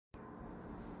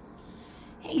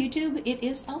Hey YouTube, it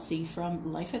is Elsie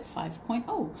from Life at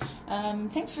 5.0.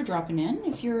 Thanks for dropping in.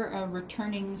 If you're a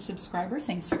returning subscriber,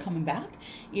 thanks for coming back.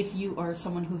 If you are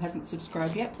someone who hasn't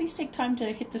subscribed yet, please take time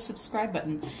to hit the subscribe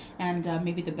button and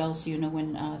maybe the bell so you know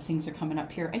when things are coming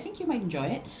up here. I think you might enjoy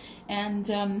it.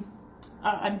 And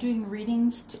I'm doing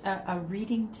readings, a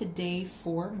reading today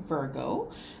for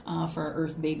Virgo, for our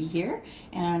Earth baby here.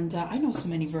 And I know so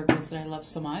many Virgos that I love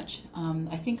so much.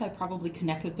 I think I probably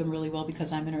connect with them really well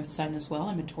because I'm an Earth sign as well.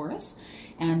 I'm a Taurus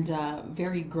and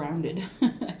very grounded.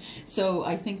 So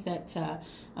I think that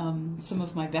some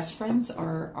of my best friends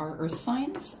are Earth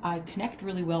signs. I connect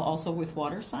really well also with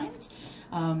water signs.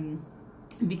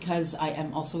 Because I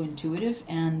am also intuitive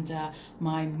and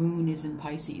my moon is in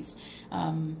Pisces.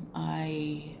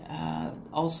 I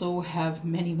also have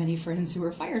many friends who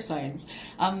are fire signs.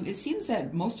 It seems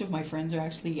that most of my friends are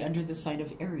actually under the sign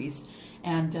of Aries,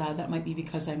 and that might be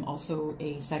because I'm also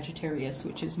a Sagittarius,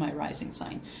 which is my rising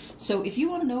sign. So if you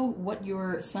want to know what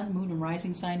your sun, moon, and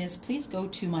rising sign is, please go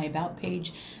to my About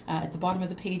page. At the bottom of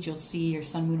the page, you'll see your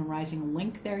sun, moon, and rising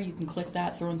link there. You can click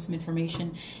that, throw in some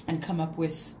information, and come up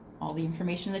with all the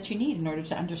information that you need in order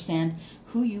to understand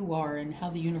who you are and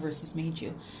how the universe has made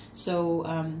you. So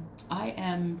I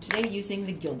am today using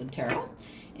the Gilded Tarot,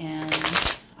 and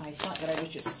I thought that I would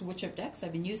just switch up decks.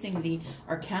 I've been using the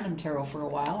Arcanum Tarot for a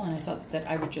while, and I thought that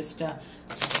I would just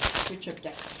switch up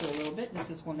decks for a little bit.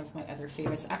 This is one of my other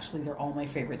favorites. Actually, they're all my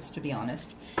favorites, to be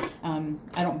honest. I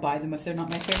don't buy them if they're not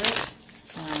my favorites.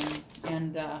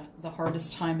 And the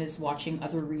hardest time is watching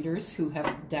other readers who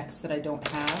have decks that I don't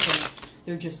have, and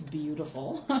they're just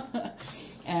beautiful.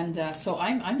 And so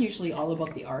I'm usually all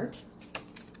about the art.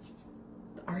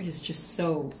 The art is just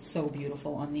so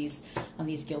beautiful on these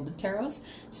Gilded Tarots.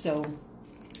 So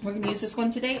we're going to use this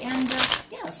one today, and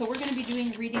yeah, so we're going to be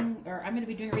doing reading, or I'm going to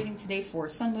be doing reading today for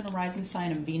Sun, Moon, and Rising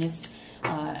sign and Venus,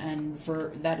 and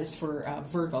that is for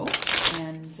Virgo.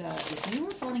 And if you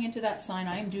are falling into that sign,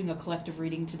 I am doing a collective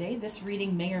reading today. This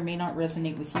reading may or may not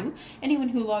resonate with you. Anyone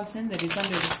who logs in that is under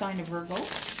the sign of Virgo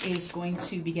is going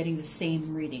to be getting the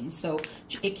same reading. So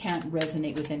it can't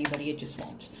resonate with anybody, it just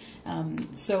won't.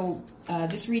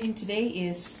 This reading today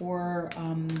is for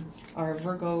our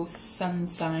Virgo sun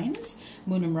signs,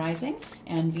 Moon and Rising,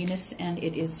 and Venus, and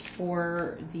it is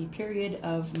for the period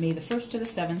of May the 1st to the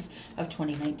 7th of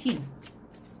 2019.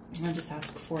 I'll just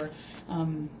ask for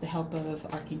the help of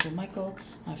Archangel Michael,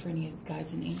 for any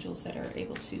guides and angels that are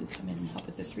able to come in and help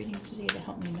with this reading today, to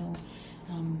help me know,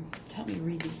 to help me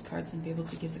read these cards and be able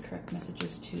to give the correct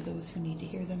messages to those who need to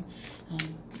hear them.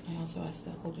 I also ask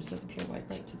the holders of the pure white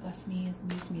light to bless me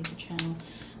and use me as a channel.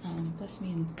 Bless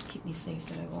me and keep me safe,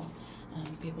 that I will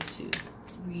be able to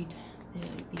read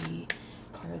the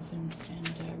cards and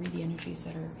read the energies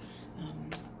that are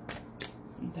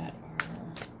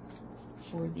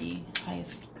for the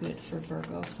highest good for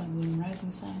Virgo, Sun, Moon, and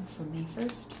Rising sign for May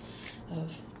 1st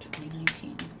of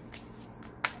 2019.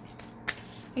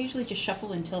 I usually just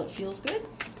shuffle until it feels good.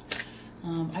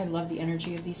 I love the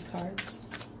energy of these cards.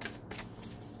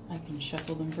 I can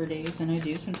shuffle them for days, and I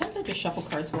do. Sometimes I just shuffle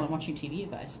cards while I'm watching TV, you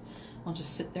guys. I'll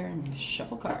just sit there and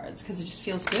shuffle cards because it just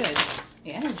feels good.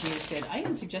 The energy is good. I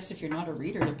even suggest, if you're not a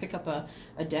reader, to pick up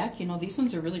a deck. You know, these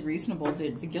ones are really reasonable.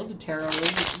 The Gilded Tarot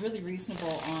is really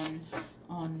reasonable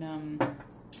on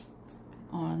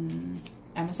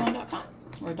Amazon.com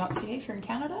or .ca if you're in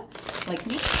Canada, like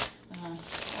me.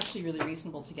 Actually really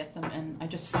reasonable to get them, and I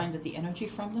just find that the energy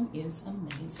from them is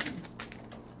amazing.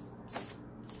 Oops.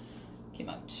 Came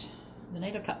out. The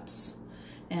Knight of Cups.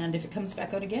 And if it comes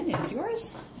back out again, it's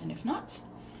yours. And if not,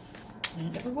 then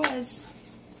it never was.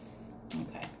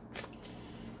 Okay.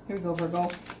 Here we go, Virgo.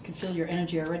 I can feel your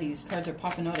energy already. These cards are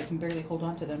popping out. I can barely hold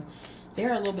on to them. They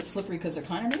are a little bit slippery because they're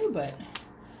kind of new, but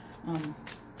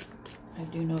I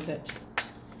do know that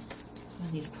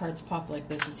when these cards pop like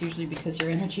this, it's usually because your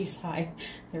energy is high.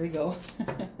 There we go.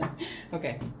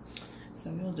 Okay.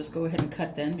 So we'll just go ahead and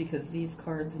cut then, because these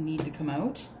cards need to come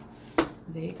out.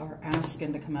 They are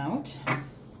asking to come out.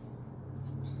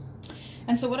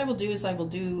 And so what I will do is I will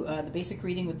do the basic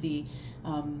reading with the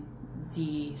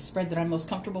spread that I'm most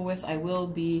comfortable with. I will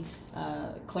be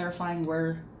clarifying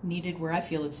where needed, where I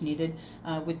feel it's needed,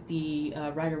 with the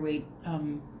Rider-Waite,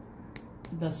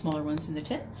 the smaller ones in the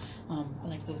tin. I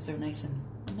like those. They're nice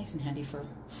and handy for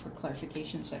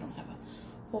clarification, so I don't have a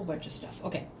whole bunch of stuff.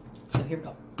 Okay, so here we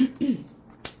go.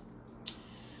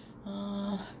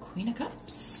 Queen of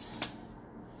Cups.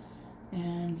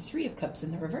 And Three of Cups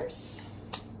in the reverse.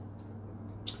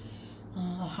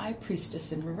 High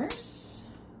Priestess in reverse.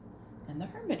 And the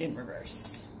Hermit in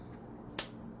reverse.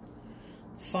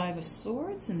 Five of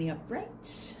Swords in the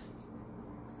upright.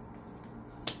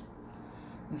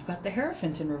 We've got the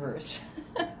Hierophant in reverse.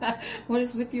 What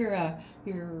is with your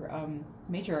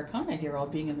major arcana here all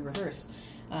being in the reverse?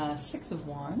 Six of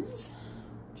Wands,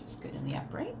 which is good in the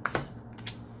upright.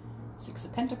 Six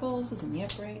of Pentacles is in the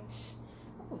upright.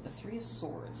 Oh, the Three of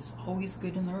Swords is always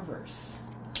good in the reverse.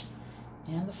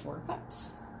 And the Four of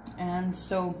Cups. And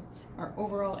so our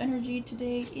overall energy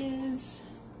today is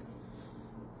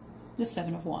the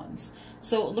Seven of Wands.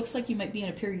 So it looks like you might be in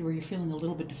a period where you're feeling a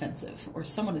little bit defensive, or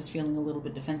someone is feeling a little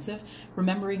bit defensive,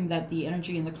 remembering that the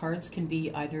energy in the cards can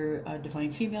be either a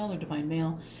divine female or divine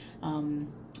male,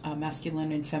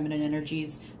 masculine and feminine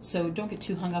energies. So don't get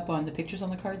too hung up on the pictures on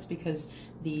the cards, because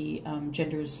the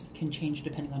genders can change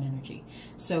depending on energy.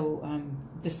 So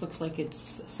this looks like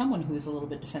it's someone who is a little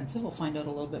bit defensive. We'll find out a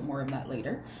little bit more of that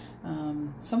later.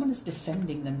 Someone is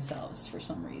defending themselves for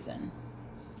some reason.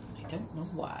 I don't know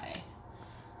why.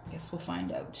 I guess we'll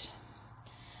find out.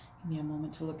 Give me a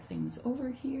moment to look things over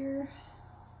here.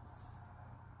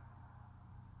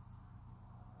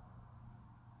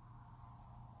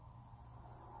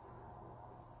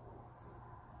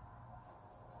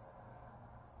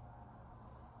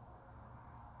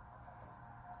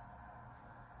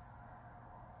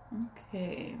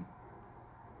 Okay.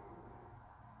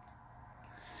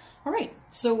 All right.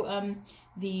 So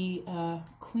the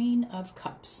Queen of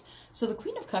Cups. So the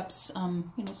Queen of Cups,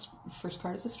 you know, first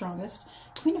card is the strongest.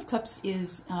 Queen of Cups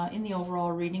is in the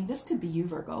overall reading. This could be you,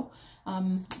 Virgo.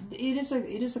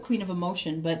 It is a Queen of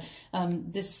emotion, but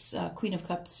this Queen of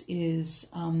Cups is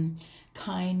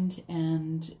kind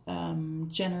and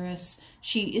generous.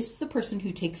 She is the person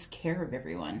who takes care of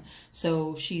everyone.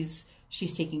 So she's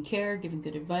taking care, giving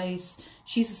good advice.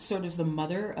 She's sort of the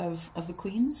mother of the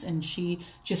queens, and she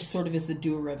just sort of is the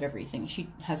doer of everything. She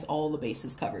has all the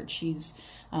bases covered. She's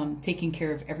taking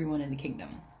care of everyone in the kingdom,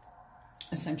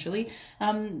 essentially.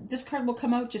 This card will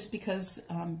come out just because,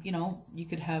 you know, you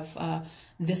could have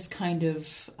this kind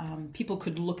of, people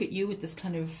could look at you with this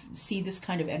kind of, see this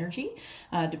kind of energy,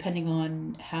 depending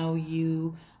on how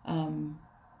you...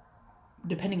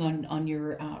 depending on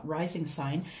your rising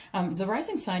sign. The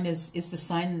rising sign is the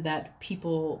sign that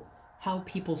how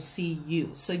people see you.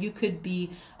 So you could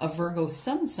be a Virgo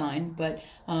sun sign, but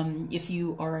if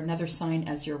you are another sign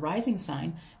as your rising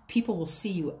sign, people will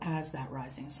see you as that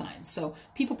rising sign. So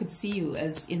people could see you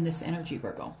as in this energy,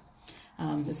 Virgo.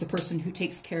 As the person who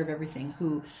takes care of everything,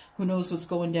 who knows what's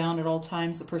going down at all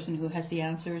times, the person who has the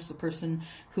answers, the person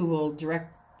who will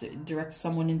direct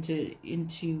someone into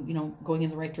you know, going in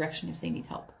the right direction if they need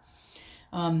help.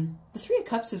 The Three of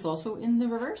Cups is also in the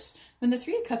reverse. When the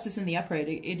Three of Cups is in the upright,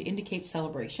 it indicates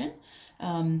celebration.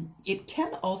 It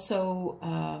can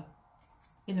also,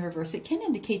 in the reverse, it can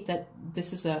indicate that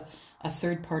this is a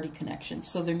third-party connection.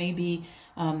 So there may be,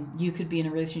 you could be in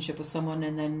a relationship with someone,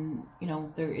 and then, you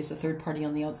know, there is a third party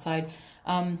on the outside.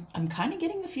 I'm kind of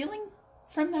getting the feeling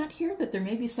from that here that there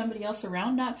may be somebody else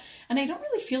around, and I don't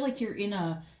really feel like you're in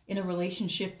a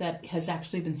relationship that has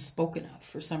actually been spoken of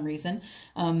for some reason.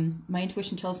 My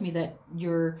intuition tells me that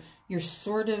you're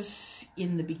sort of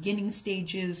in the beginning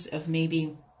stages of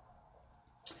maybe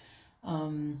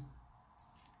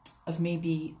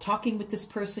talking with this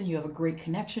person. You have a great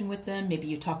connection with them. Maybe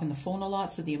you talk on the phone a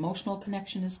lot, so the emotional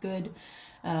connection is good.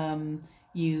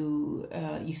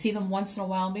 You see them once in a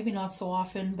while, maybe not so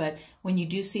often, but when you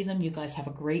do see them, you guys have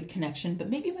a great connection. But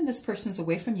maybe when this person's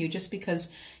away from you, just because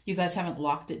you guys haven't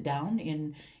locked it down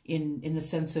in the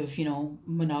sense of, you know,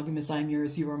 monogamous, I'm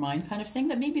yours, you are mine kind of thing,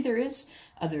 that maybe there is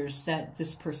others that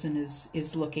this person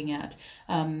is looking at.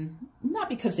 Not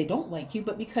because they don't like you,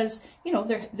 but because, you know,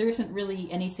 there isn't really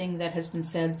anything that has been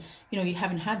said. You know, you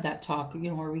haven't had that talk, you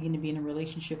know, are we going to be in a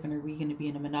relationship, and are we going to be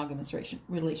in a monogamous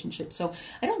relationship? So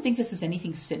I don't think this is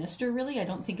anything sinister, really. I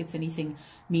don't think it's anything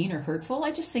mean or hurtful.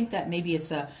 I just think that maybe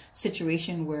it's a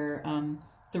situation where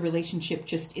the relationship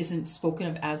just isn't spoken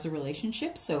of as a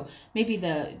relationship. So maybe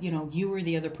you or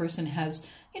the other person has,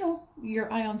 you know,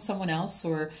 your eye on someone else,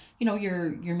 or, you know,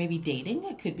 you're maybe dating.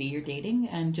 It could be you're dating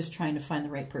and just trying to find the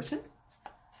right person.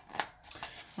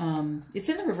 It's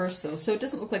in the reverse though, so it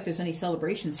doesn't look like there's any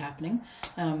celebrations happening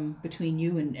between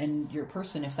you and your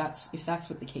person, if that's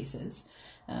what the case is.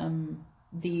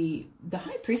 The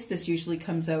High Priestess usually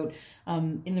comes out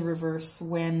in the reverse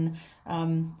when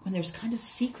there's kind of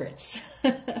secrets.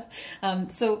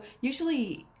 So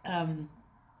usually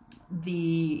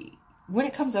when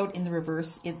it comes out in the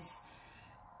reverse, it's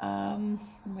what am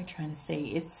I trying to say?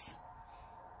 It's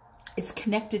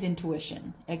connected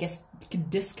intuition, I guess,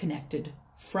 disconnected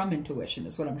from intuition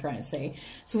is what I'm trying to say.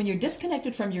 So when you're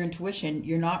disconnected from your intuition,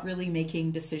 you're not really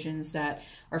making decisions that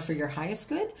are for your highest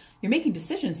good. You're making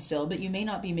decisions still, but you may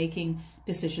not be making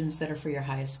decisions that are for your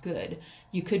highest good.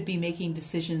 You could be making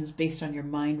decisions based on your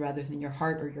mind rather than your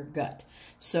heart or your gut.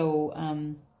 So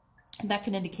that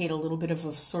can indicate a little bit of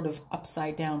a sort of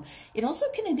upside down. It also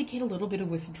can indicate a little bit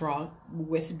of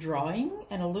withdrawing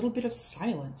and a little bit of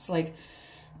silence. Like,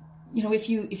 you know, if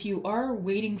you are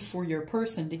waiting for your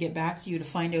person to get back to you to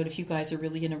find out if you guys are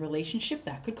really in a relationship,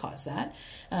 that could cause that.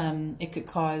 It could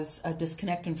cause a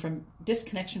disconnection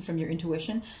from your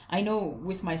intuition. I know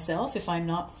with myself, if I'm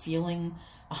not feeling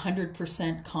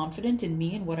 100% confident in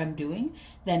me and what I'm doing,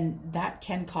 then that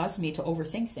can cause me to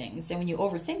overthink things. And when you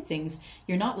overthink things,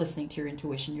 you're not listening to your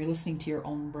intuition, you're listening to your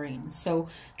own brain. So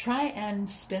try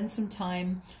and spend some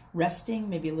time resting,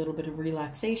 maybe a little bit of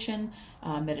relaxation,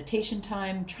 meditation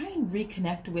time. Try and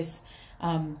reconnect with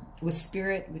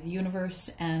spirit, with the universe,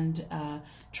 and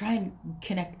try and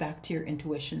connect back to your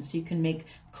intuition so you can make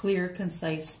clear,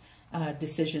 concise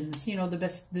decisions, you know,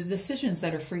 the decisions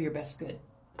that are for your best good.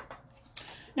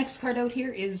 Next card out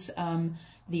here is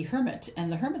the Hermit,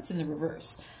 and the Hermit's in the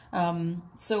reverse.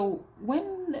 So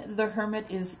when the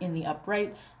Hermit is in the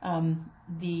upright,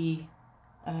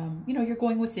 you know, you're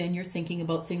going within, you're thinking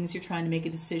about things, you're trying to make a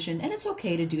decision, and it's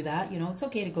okay to do that. You know, it's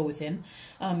okay to go within,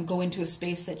 go into a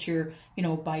space that you're, you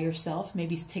know, by yourself,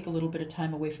 maybe take a little bit of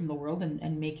time away from the world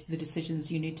and make the decisions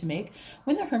you need to make.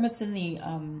 When the Hermit's in the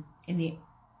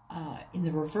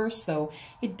reverse, though,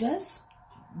 it does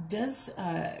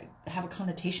have a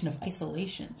connotation of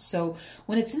isolation. So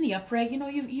when it's in the upright, you know,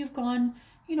 you've gone,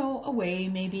 you know, away,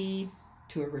 maybe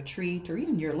to a retreat or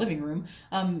even your living room,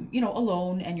 you know,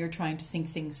 alone, and you're trying to think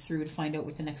things through to find out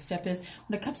what the next step is.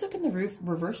 When it comes up in the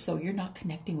reverse, though, you're not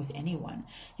connecting with anyone.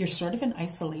 You're sort of in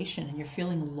isolation and you're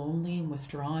feeling lonely and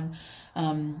withdrawn.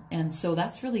 And so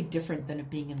that's really different than it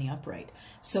being in the upright.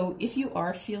 So if you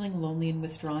are feeling lonely and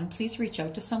withdrawn, please reach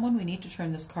out to someone. We need to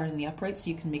turn this card in the upright so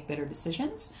you can make better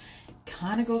decisions.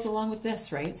 Kind of goes along with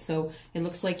this, right? So it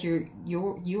looks like you're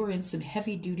in some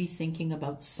heavy duty thinking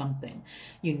about something.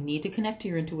 You need to connect to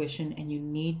your intuition, and you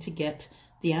need to get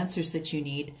the answers that you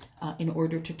need in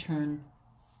order to turn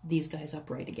these guys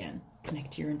upright again.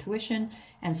 Connect to your intuition,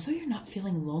 and so you're not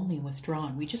feeling lonely and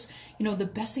withdrawn. We just, you know, the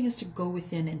best thing is to go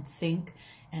within and think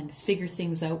and figure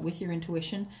things out with your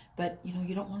intuition, but you know,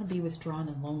 you don't want to be withdrawn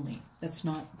and lonely. That's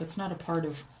not a part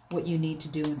of what you need to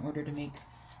do in order to make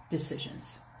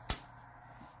decisions.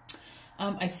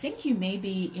 I think you may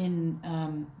be in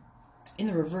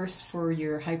the reverse for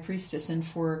your High Priestess and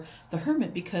for the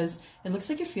Hermit, because it looks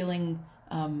like you're feeling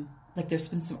like there's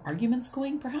been some arguments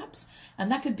going, perhaps.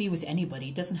 And that could be with anybody.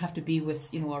 It doesn't have to be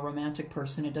with, you know, a romantic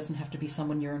person. It doesn't have to be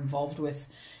someone you're involved with,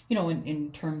 you know,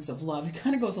 in terms of love. It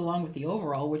kind of goes along with the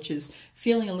overall, which is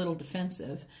feeling a little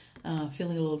defensive.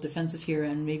 Here,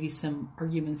 and maybe some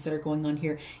arguments that are going on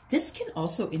here. This can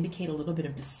also indicate a little bit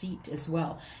of deceit as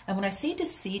well. And when I say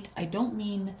deceit, I don't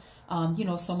mean, you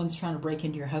know, someone's trying to break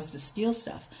into your house to steal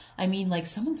stuff. I mean, like,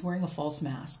 someone's wearing a false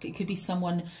mask. It could be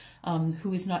someone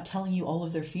who is not telling you all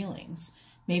of their feelings.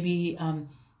 Maybe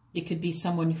it could be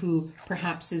someone who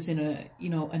perhaps is in a, you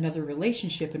know, another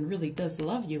relationship and really does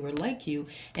love you or like you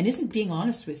and isn't being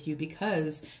honest with you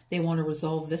because they want to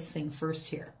resolve this thing first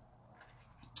here.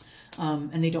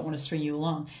 And they don't want to string you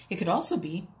along. It could also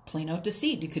be plain out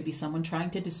deceit. It could be someone trying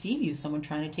to deceive you, someone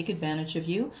trying to take advantage of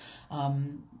you,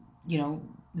 you know,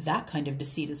 that kind of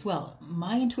deceit as well.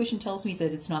 My intuition tells me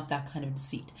that it's not that kind of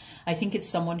deceit. I think it's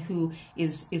someone who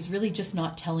is really just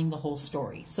not telling the whole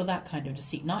story. So that kind of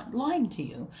deceit, not lying to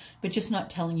you, but just not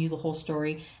telling you the whole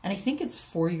story. And I think it's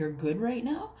for your good right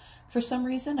now. For some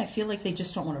reason, I feel like they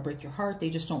just don't want to break your heart. They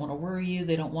just don't want to worry you.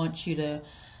 They don't want you to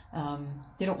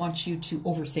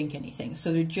overthink anything.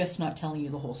 So they're just not telling you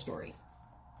the whole story.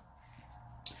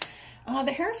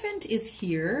 The Hierophant is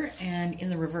here and in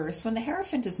the reverse. When the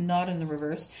Hierophant is not in the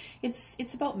reverse,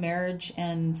 it's about marriage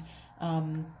and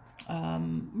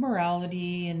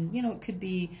morality, and, you know, it could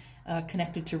be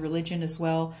connected to religion as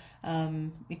well.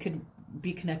 It could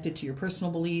be connected to your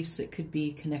personal beliefs. It could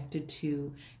be connected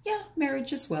to, yeah,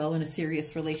 marriage as well, in a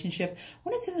serious relationship.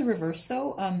 When it's in the reverse,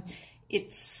 though,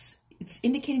 it's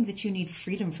indicating that you need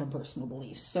freedom from personal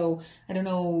beliefs. So I don't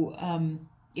know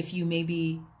if you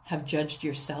maybe have judged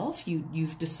yourself.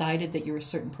 You've decided that you're a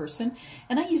certain person.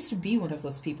 And I used to be one of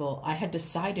those people. I had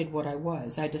decided what I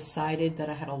was. I decided that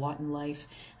I had a lot in life.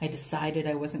 I decided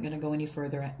I wasn't going to go any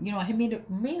further. You know, I had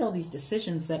made all these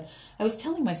decisions that I was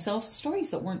telling myself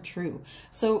stories that weren't true.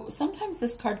 So sometimes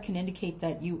this card can indicate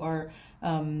that you are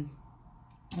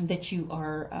that you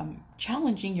are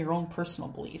challenging your own personal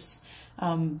beliefs,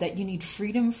 that you need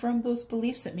freedom from those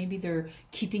beliefs, that maybe they're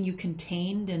keeping you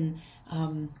contained and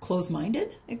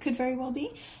closed-minded. It could very well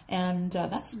be. And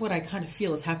that's what I kind of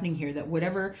feel is happening here, that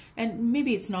whatever, and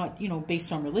maybe it's not, you know,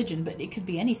 based on religion, but it could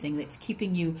be anything that's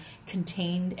keeping you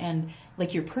contained, and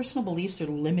like your personal beliefs are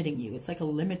limiting you. It's like a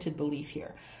limited belief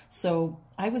here. So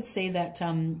I would say that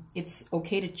it's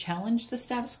okay to challenge the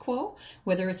status quo,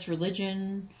 whether it's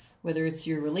religion, whether it's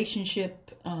your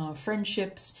relationship,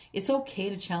 friendships. It's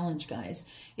okay to challenge, guys.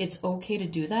 It's okay to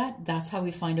do that. That's how we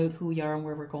find out who we are and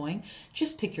where we're going.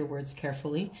 Just pick your words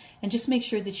carefully, and just make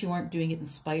sure that you aren't doing it in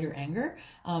spite or anger.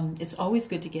 It's always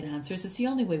good to get answers. It's the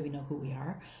only way we know who we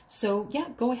are. So yeah,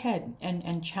 go ahead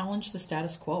and challenge the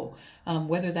status quo,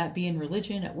 whether that be in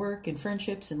religion, at work, in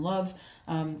friendships, in love.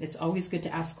 It's always good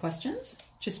to ask questions.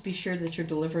 Just be sure that you're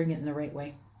delivering it in the right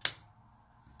way.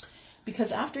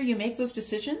 Because after you make those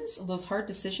decisions, those hard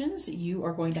decisions, you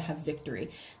are going to have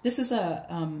victory. This is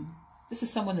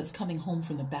someone that's coming home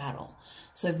from the battle.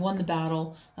 So I've won the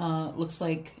battle. Looks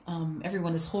like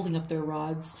everyone is holding up their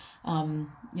rods,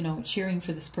 you know, cheering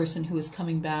for this person who is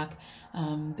coming back.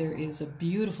 There is a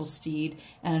beautiful steed,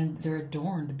 and they're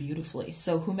adorned beautifully.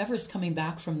 So whomever is coming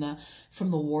back from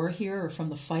the war here, or from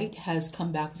the fight, has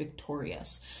come back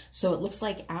victorious. So it looks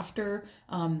like after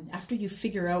you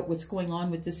figure out what's going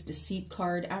on with this deceit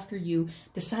card, after you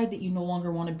decide that you no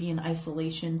longer want to be in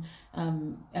isolation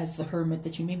as the hermit,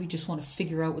 that you maybe just want to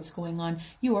figure out what's going on,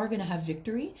 you are going to have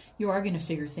victory. You are going to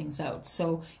figure things out.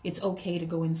 So it's okay to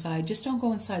go inside. Just don't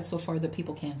go inside so far that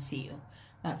people can't see you.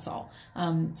 That's all.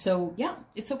 So yeah,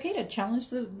 it's okay to challenge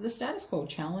the status quo,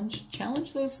 challenge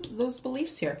those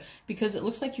beliefs here, because it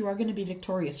looks like you are going to be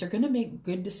victorious. You're going to make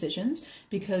good decisions,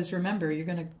 because remember, you're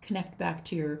going to connect back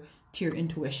to your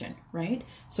intuition, right?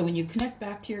 So when you connect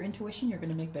back to your intuition, you're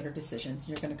going to make better decisions.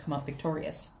 You're going to come out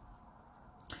victorious.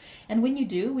 And when you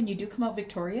do come out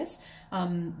victorious,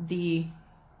 the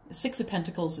Six of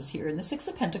Pentacles is here, and the Six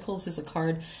of Pentacles is a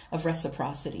card of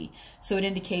reciprocity. So it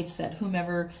indicates that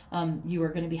whomever you are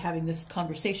going to be having this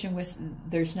conversation with,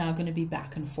 there's now going to be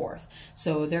back and forth.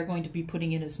 So they're going to be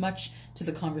putting in as much to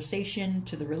the conversation,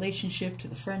 to the relationship, to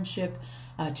the friendship,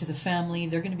 to the family.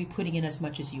 They're going to be putting in as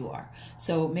much as you are.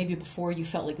 So maybe before you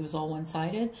felt like it was all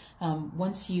one-sided.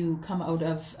 Once you come out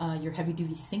of your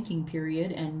heavy-duty thinking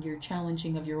period and your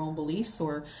challenging of your own beliefs,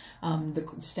 or the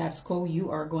status quo, you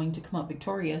are going to come out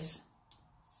victorious.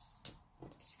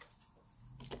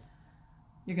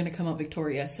 You're going to come out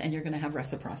victorious, and you're going to have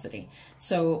reciprocity.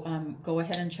 So go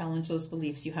ahead and challenge those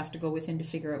beliefs. You have to go within to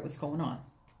figure out what's going on.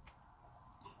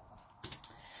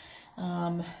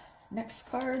 Next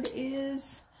card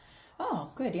is,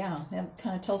 oh, good, yeah, that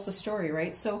kind of tells the story,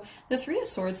 right? So the Three of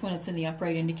Swords, when it's in the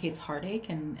upright, indicates heartache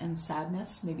and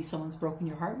sadness. Maybe someone's broken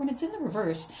your heart. When it's in the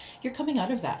reverse, you're coming out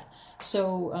of that.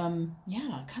 So,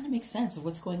 yeah, it kind of makes sense of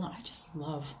what's going on. I just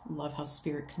love how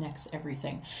Spirit connects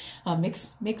everything.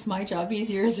 Makes my job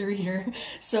easier as a reader.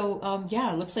 So,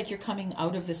 yeah, it looks like you're coming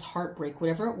out of this heartbreak,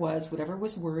 whatever it was, whatever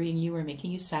was worrying you or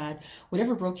making you sad,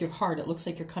 whatever broke your heart, it looks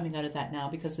like you're coming out of that now,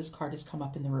 because this card has come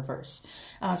up in the reverse.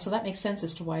 So that makes sense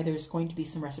as to why there's going to be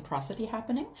some reciprocity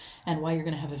happening, and why you're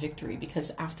going to have a victory,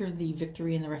 because after the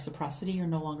victory and the reciprocity, you're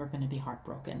no longer going to be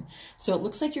heartbroken. So it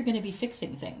looks like you're going to be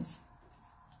fixing things.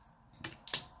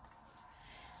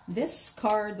 This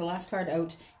card, the last card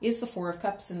out, is the Four of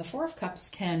Cups, and the Four of Cups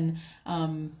can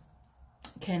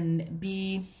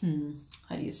be,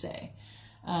 how do you say?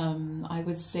 I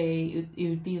would say it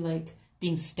would be like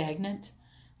being stagnant,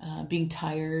 being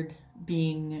tired,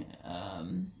 being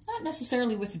not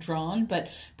necessarily withdrawn, but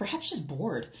perhaps just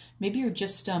bored. Maybe you're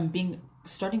just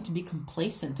starting to be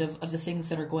complacent of the things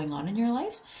that are going on in your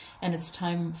life, and it's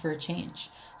time for a change.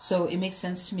 So it makes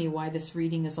sense to me why this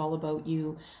reading is all about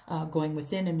you going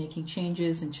within and making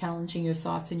changes and challenging your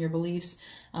thoughts and your beliefs.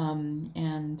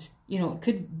 And, you know, it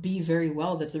could be very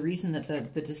well that the reason that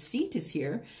the deceit is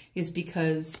here is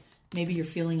because maybe you're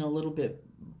feeling a little bit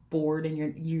bored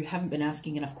and you haven't been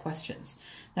asking enough questions.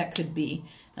 That could be.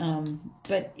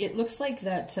 But it looks like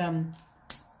that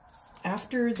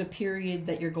after the period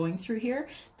that you're going through here,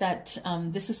 that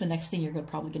this is the next thing you're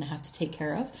probably going to have to take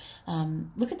care of.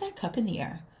 Look at that cup in the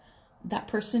air. That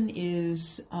person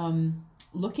is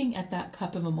looking at that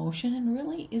cup of emotion and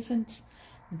really isn't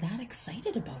that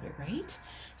excited about it, right?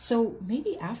 So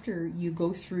maybe after you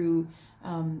go through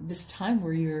this time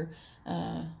where you're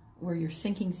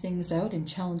thinking things out and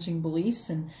challenging beliefs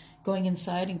and going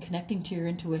inside and connecting to your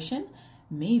intuition,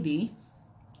 maybe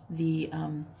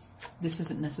this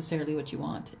isn't necessarily what you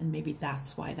want, and maybe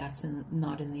that's why that's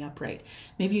not in the upright.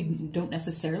 Maybe you don't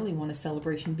necessarily want a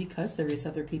celebration because there is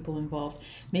other people involved.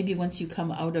 Maybe once you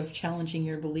come out of challenging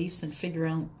your beliefs and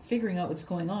figuring out what's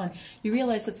going on, you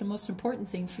realize that the most important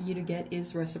thing for you to get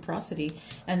is reciprocity,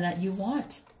 and that you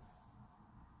want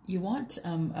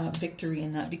victory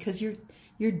in that, because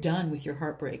you're done with your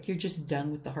heartbreak. You're just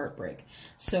done with the heartbreak.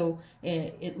 So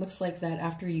it looks like that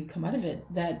after you come out of it,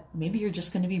 that maybe you're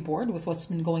just going to be bored with what's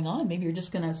been going on. Maybe you're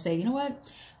just going to say, you know what,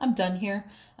 I'm done here.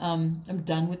 I'm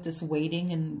done with this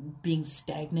waiting and being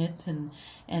stagnant,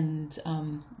 and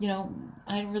you know,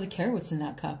 I don't really care what's in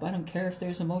that cup. I don't care if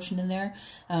there's emotion in there.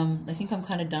 I think I'm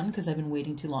kind of done because I've been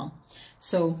waiting too long.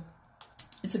 So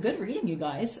it's a good reading, you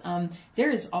guys.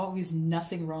 There is always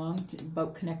nothing wrong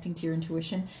about connecting to your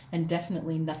intuition, and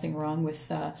definitely nothing wrong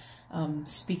with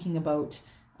speaking about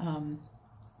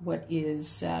what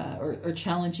is, or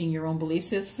challenging your own beliefs.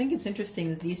 So I think it's interesting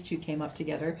that these two came up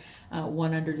together,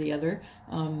 one under the other.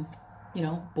 You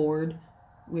know, bored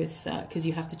with, because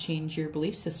you have to change your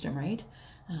belief system, right?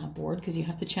 Bored because you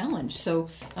have to challenge. So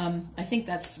I think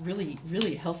that's really,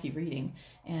 really a healthy reading.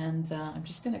 And I'm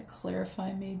just going to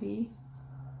clarify maybe.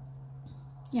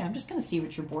 Yeah, I'm just going to see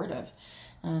what you're bored of.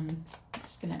 I'm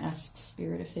just going to ask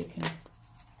Spirit if they can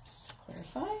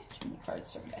clarify. Too many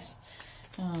cards, sorry guys.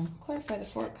 Clarify the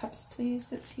Four of Cups, please,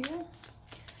 that's here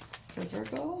for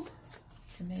Virgo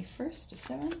from May 1st to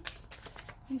 7th.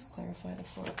 Please clarify the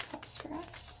Four of Cups for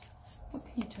us. What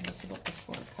can you tell us about the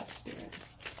Four of Cups, Spirit?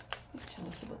 Please tell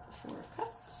us about the Four of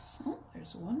Cups. Oh,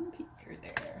 there's one peeker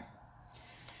there.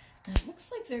 And it looks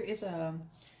like there is a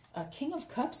King of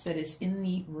Cups that is in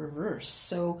the reverse.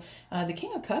 So the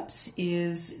King of Cups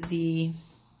is the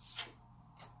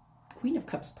Queen of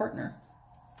Cups partner.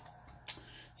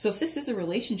 So if this is a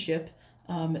relationship,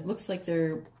 it looks like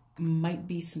there might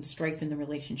be some strife in the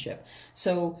relationship.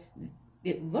 So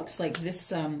it looks like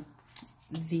this,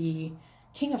 the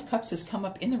King of Cups has come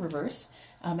up in the reverse,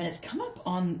 and it's come up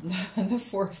on the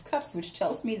Four of Cups, which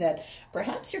tells me that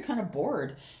perhaps you're kind of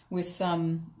bored with,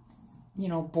 you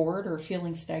know, bored or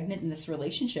feeling stagnant in this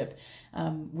relationship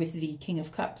with the King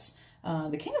of Cups.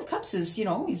 The King of Cups is, you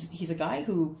know, he's a guy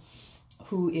who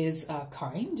is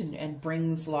kind and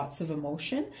brings lots of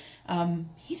emotion.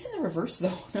 He's in the reverse though,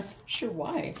 and I'm not sure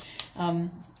why.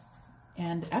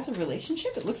 And as a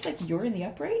relationship, it looks like you're in the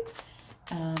upright,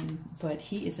 but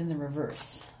he is in the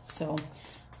reverse. So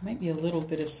there might be a little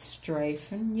bit of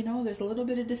strife, and you know, there's a little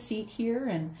bit of deceit here,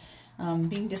 and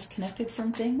being disconnected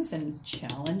from things and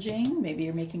challenging. Maybe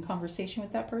you're making conversation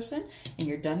with that person and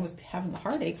you're done with having the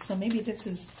heartache. So maybe this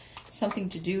is something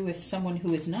to do with someone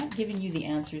who is not giving you the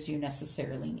answers you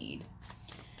necessarily need.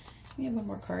 We have one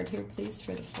more card here, please,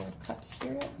 for the Four of Cups,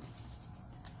 Spirit.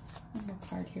 One more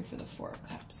card here for the Four of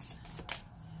Cups.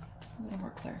 A little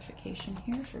more clarification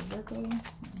here for Virgo,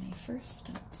 May 1st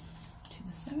to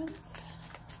the 7th.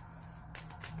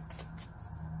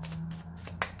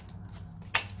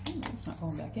 It's not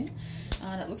going back in.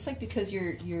 And it looks like because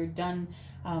you're done,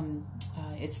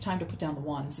 it's time to put down the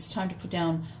wands. It's time to put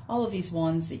down all of these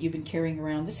wands that you've been carrying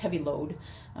around, this heavy load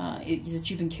that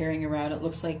you've been carrying around. It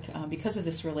looks like because of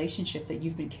this relationship that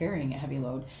you've been carrying a heavy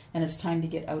load, and it's time to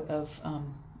get out of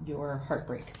your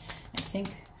heartbreak. I think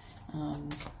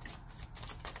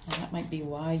that might be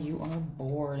why you are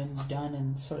bored and done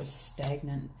and sort of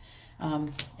stagnant.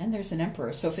 And there's an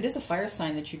Emperor. So if it is a fire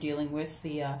sign that you're dealing with,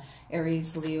 the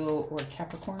Aries, Leo, or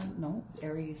Capricorn, no,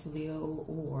 Aries, Leo,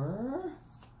 or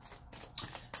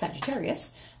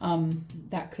Sagittarius,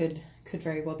 that could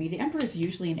very well be. The Emperor is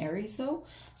usually an Aries though,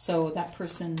 so that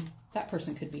person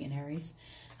could be an Aries.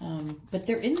 But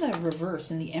they're in the reverse,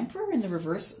 and the Emperor in the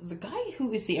reverse, the guy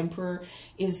who is the Emperor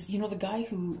is, you know, the guy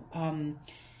who,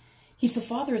 he's the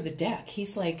father of the deck.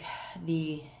 He's like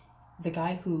the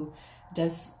guy who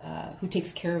does, who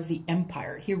takes care of the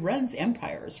empire. He runs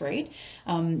empires, right?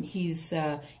 He's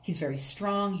very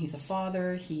strong. He's a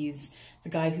father. He's the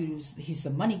guy he's the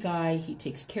money guy. He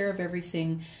takes care of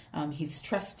everything. He's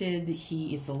trusted.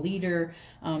 He is the leader.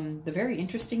 The very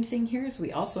interesting thing here is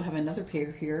we also have another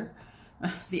pair here.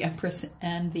 The Empress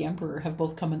and the Emperor have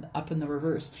both come up in the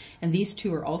reverse. And these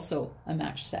two are also a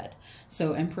match set.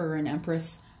 So Emperor and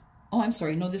Empress. Oh, I'm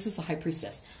sorry. No, this is the High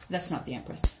Priestess. That's not the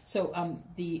Empress. So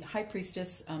the High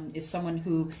Priestess is someone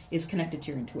who is connected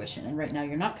to your intuition. And right now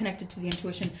you're not connected to the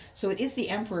intuition. So it is the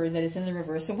Emperor that is in the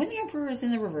reverse. So when the Emperor is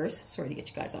in the reverse, sorry to get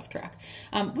you guys off track.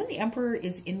 When the Emperor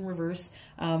is in reverse,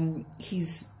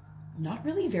 he's not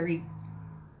really very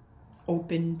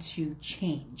open to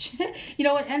change. You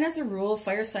know, and as a rule,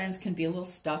 fire signs can be a little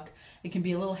stuck. It can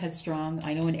be a little headstrong.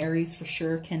 I know an Aries for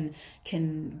sure can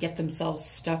get themselves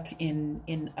stuck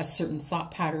in a certain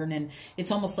thought pattern, and it's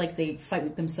almost like they fight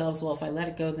with themselves. Well, if I let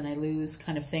it go, then I lose,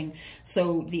 kind of thing.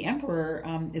 So the Emperor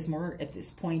is more at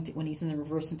this point, when he's in the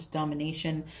reverse, into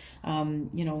domination.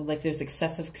 You know, like there's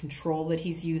excessive control that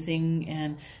he's using,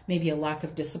 and maybe a lack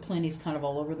of discipline. He's kind of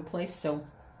all over the place. So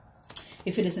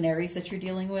if it is an Aries that you're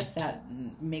dealing with, that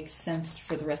makes sense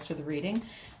for the rest of the reading.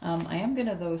 I am going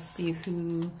to, though, see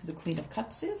who the Queen of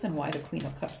Cups is and why the Queen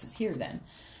of Cups is here then.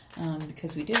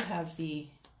 Because we did have the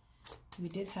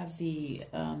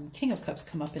King of Cups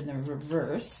come up in the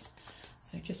reverse.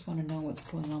 So I just want to know what's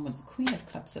going on with the Queen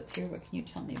of Cups up here. What can you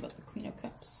tell me about the Queen of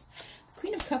Cups? The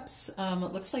Queen of Cups,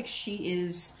 it looks like she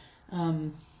is,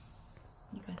 you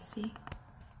guys see?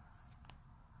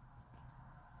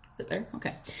 Is it there?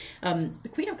 Okay. The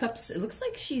Queen of Cups, it looks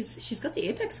like she's got the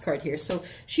Apex card here. So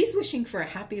she's wishing for a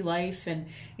happy life, and,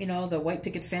 you know, the white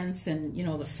picket fence, and, you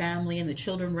know, the family and the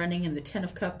children running, and the Ten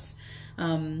of Cups.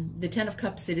 The Ten of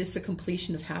Cups, it is the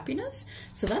completion of happiness.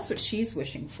 So that's what she's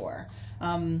wishing for.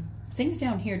 Things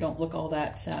down here don't look all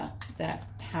that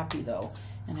happy, though.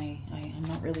 And I'm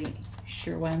not really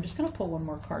sure why. I'm just going to pull one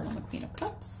more card on the Queen of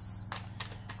Cups.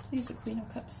 Please, the Queen of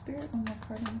Cups, Spirit, one more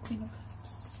card on the Queen of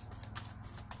Cups.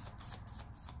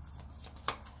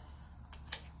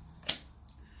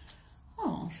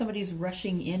 Oh, somebody's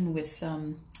rushing in with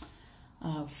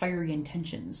fiery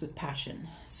intentions, with passion.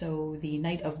 So the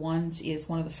Knight of Wands is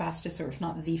one of the fastest, or if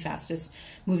not the fastest,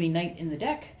 moving knight in the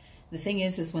deck. The thing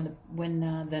is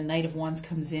when the Knight of Wands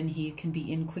comes in, he can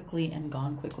be in quickly and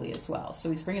gone quickly as well. So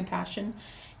he's bringing passion.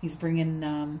 He's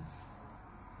bringing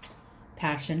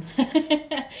passion.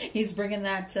 He's bringing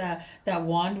that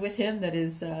wand with him that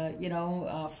is, you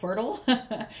know, fertile.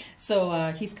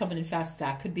 So he's coming in fast.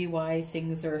 That could be why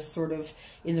things are sort of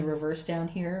in the reverse down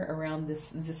here around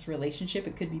this relationship.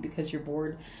 It could be because you're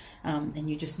bored and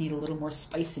you just need a little more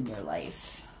spice in your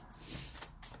life.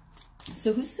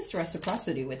 So who's this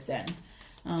reciprocity with then?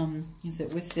 Is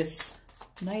it with this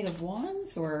Knight of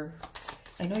Wands, or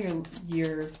I know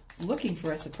you're looking for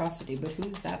reciprocity, but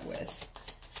who's that with?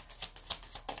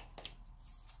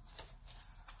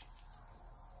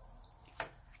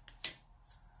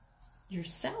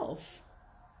 Yourself.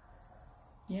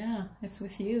 Yeah, it's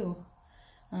with you.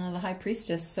 The High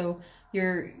Priestess. So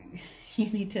you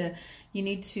need to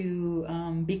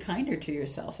be kinder to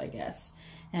yourself, I guess.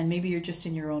 And maybe you're just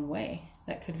in your own way.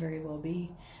 That could very well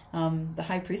be. The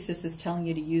High Priestess is telling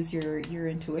you to use your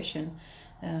intuition.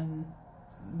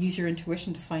 Use your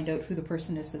intuition to find out who the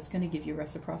person is that's going to give you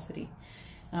reciprocity.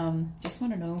 Just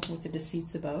want to know what the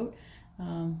deceit's about.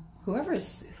 Whoever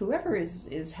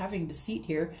is having deceit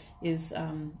here is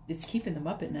it's keeping them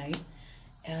up at night.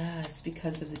 It's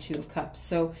because of the Two of Cups.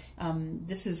 So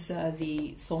this is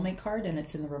the soulmate card, and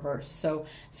it's in the reverse. So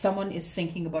someone is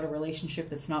thinking about a relationship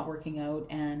that's not working out,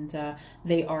 and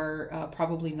they are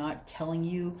probably not telling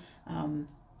you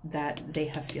that they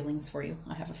have feelings for you.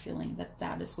 I have a feeling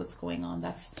that is what's going on.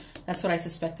 That's what I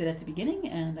suspected at the beginning,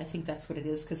 and I think that's what it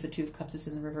is, because the Two of Cups is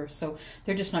in the reverse. So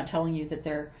they're just not telling you that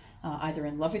they're either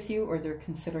in love with you, or they're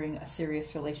considering a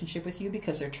serious relationship with you,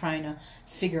 because they're trying to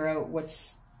figure out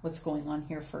what's going on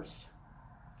here first.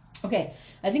 Okay,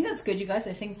 I think that's good, you guys.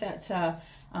 I think that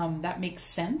that makes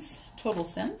sense, total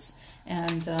sense.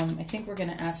 And I think we're going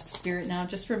to ask Spirit now.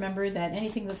 Just remember that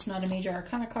anything that's not a major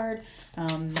arcana card,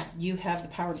 you have the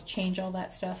power to change all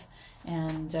that stuff.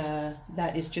 And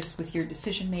that is just with your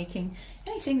decision making.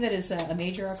 Anything that is a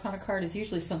major arcana card is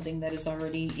usually something that is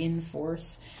already in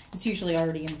force. It's usually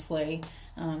already in play,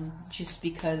 just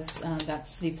because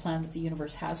that's the plan that the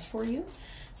universe has for you.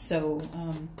 So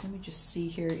let me just see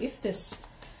here. If this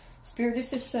Spirit, if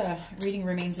this reading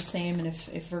remains the same, and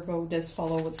if Virgo does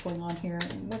follow what's going on here,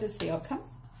 what is the outcome?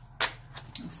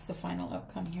 What's the final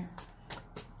outcome here?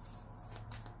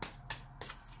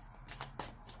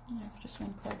 Just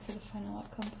one card for the final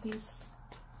outcome, please.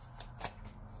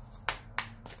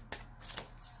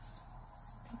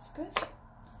 That's good.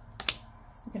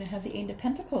 We're going to have the Eight of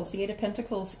Pentacles. The Eight of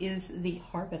Pentacles is the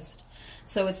harvest.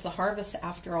 So it's the harvest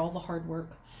after all the hard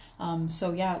work.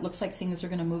 So yeah, it looks like things are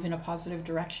going to move in a positive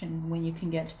direction when you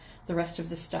can get the rest of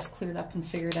this stuff cleared up and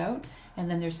figured out. And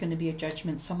then there's going to be a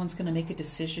judgment. Someone's going to make a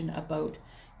decision about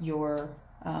your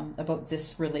about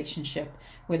this relationship,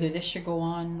 whether this should go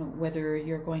on, whether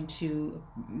you're going to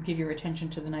give your attention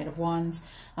to the Knight of Wands.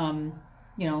 You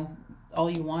know, all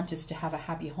you want is to have a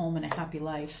happy home and a happy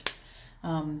life.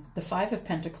 The Five of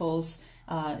Pentacles,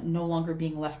 no longer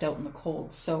being left out in the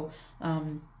cold. So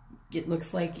It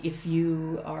looks like if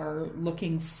you are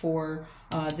looking for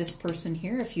this person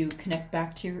here, if you connect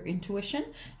back to your intuition,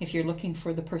 if you're looking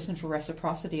for the person for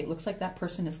reciprocity, it looks like that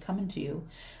person is coming to you.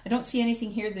 I don't see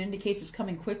anything here that indicates it's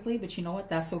coming quickly, but you know what?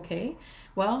 That's okay.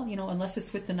 Well, you know, unless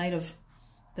it's with the Knight of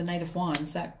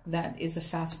Wands, that is a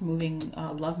fast-moving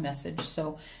love message.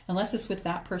 So unless it's with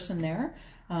that person there,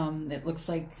 it looks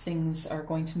like things are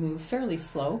going to move fairly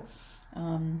slow.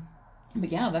 But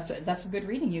yeah, that's a good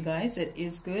reading, you guys. It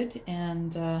is good.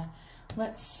 And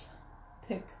let's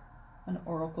pick an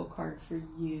oracle card for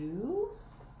you.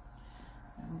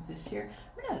 I'll move this here.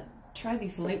 I'm gonna try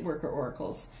these light worker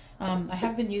oracles. I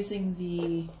have been using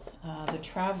the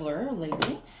Traveler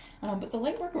lately, but the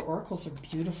light worker oracles are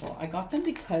beautiful. I got them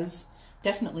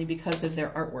definitely because of their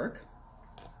artwork.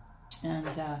 And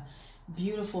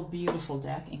beautiful, beautiful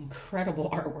deck. Incredible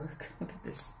artwork. Look at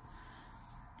this.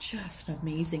 Just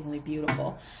amazingly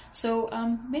beautiful. So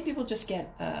maybe we'll just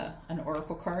get an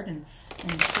oracle card and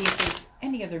see if there's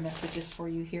any other messages for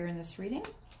you here in this reading.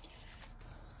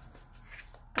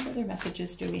 What other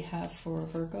messages do we have for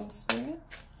Virgo Spirit?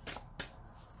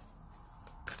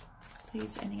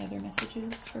 Please, any other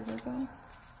messages for Virgo?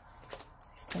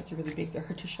 These cards are really big. They're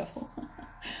hard to shuffle. Are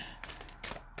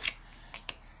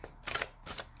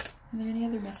there any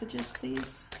other messages,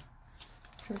 please,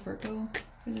 for Virgo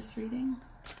for this reading?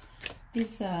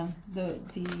 These, the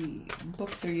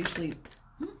books are usually,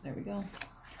 there we go.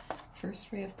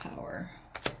 First Ray of Power.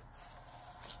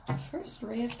 First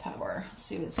Ray of Power. Let's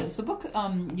see what it says. The book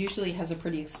usually has a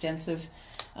pretty extensive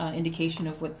indication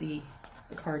of what the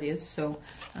card is, so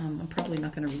I'm probably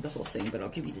not going to read the whole thing, but I'll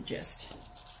give you the gist.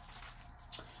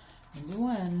 Number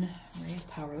 1, Ray of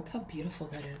Power. Look how beautiful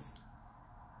that is.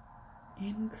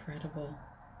 Incredible.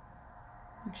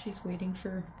 Look, she's waiting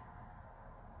for...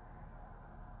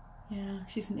 Yeah,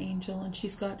 she's an angel, and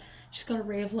she's got a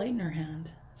ray of light in her hand.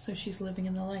 So she's living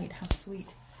in the light. How sweet.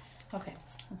 Okay,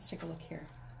 let's take a look here.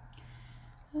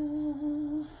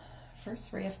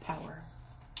 First Ray of Power.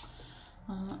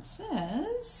 It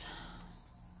says...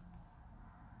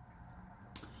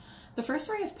 The first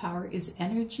ray of power is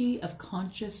energy of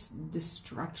conscious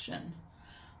destruction.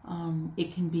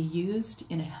 It can be used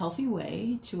in a healthy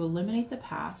way to eliminate the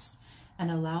past and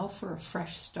allow for a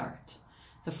fresh start.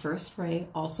 The first ray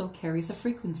also carries a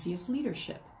frequency of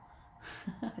leadership.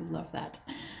 I love that.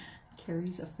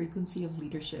 Carries a frequency of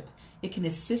leadership. It can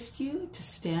assist you to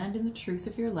stand in the truth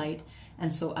of your light,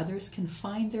 and so others can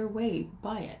find their way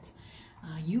by it.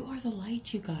 You are the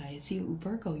light, you guys. You,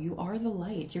 Virgo, you are the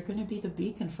light. You're going to be the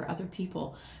beacon for other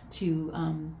people to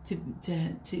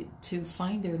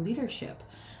find their leadership.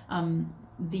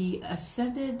 The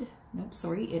ascended, nope,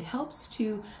 sorry, it helps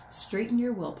to straighten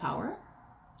your willpower,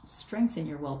 strengthen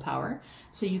your willpower,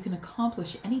 so you can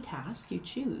accomplish any task you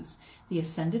choose. The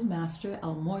Ascended Master,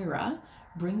 Almoira,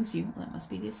 brings you, well, that must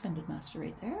be the Ascended Master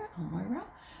right there, Almoira,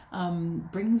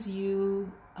 brings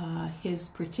you his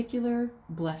particular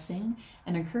blessing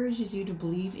and encourages you to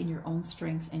believe in your own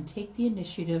strength and take the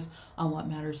initiative on what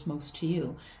matters most to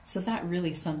you. So that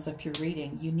really sums up your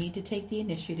reading. You need to take the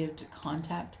initiative to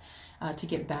to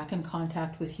get back in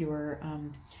contact with your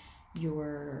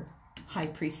High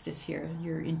Priestess here,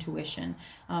 your intuition.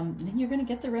 Then you're going to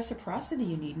get the reciprocity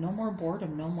you need. No more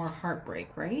boredom, no more heartbreak,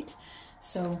 right?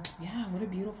 So yeah, what a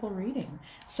beautiful reading.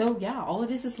 So yeah, all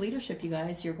it is leadership, you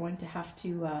guys. You're going to have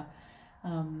to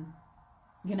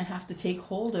take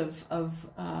hold of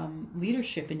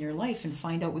leadership in your life and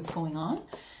find out what's going on.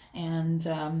 And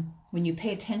when you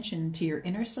pay attention to your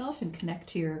inner self and connect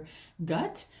to your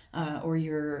gut or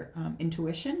your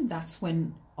intuition, that's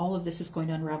when all of this is going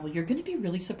to unravel. You're going to be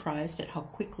really surprised at how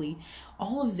quickly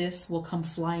all of this will come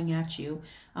flying at you.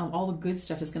 All the good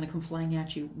stuff is going to come flying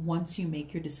at you once you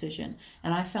make your decision.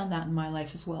 And I found that in my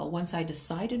life as well. Once I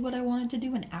decided what I wanted to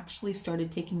do and actually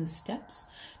started taking the steps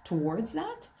towards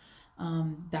that,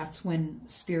 that's when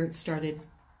Spirit started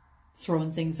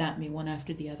throwing things at me one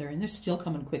after the other, and they're still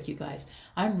coming quick, you guys.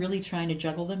 I'm really trying to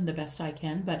juggle them the best I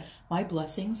can, but my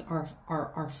blessings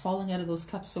are falling out of those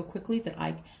cups so quickly that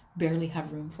I barely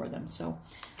have room for them. So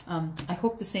I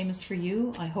hope the same is for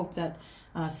you. I hope that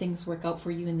things work out for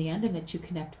you in the end and that you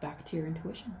connect back to your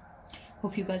intuition.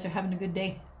 Hope you guys are having a good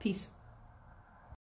day. Peace.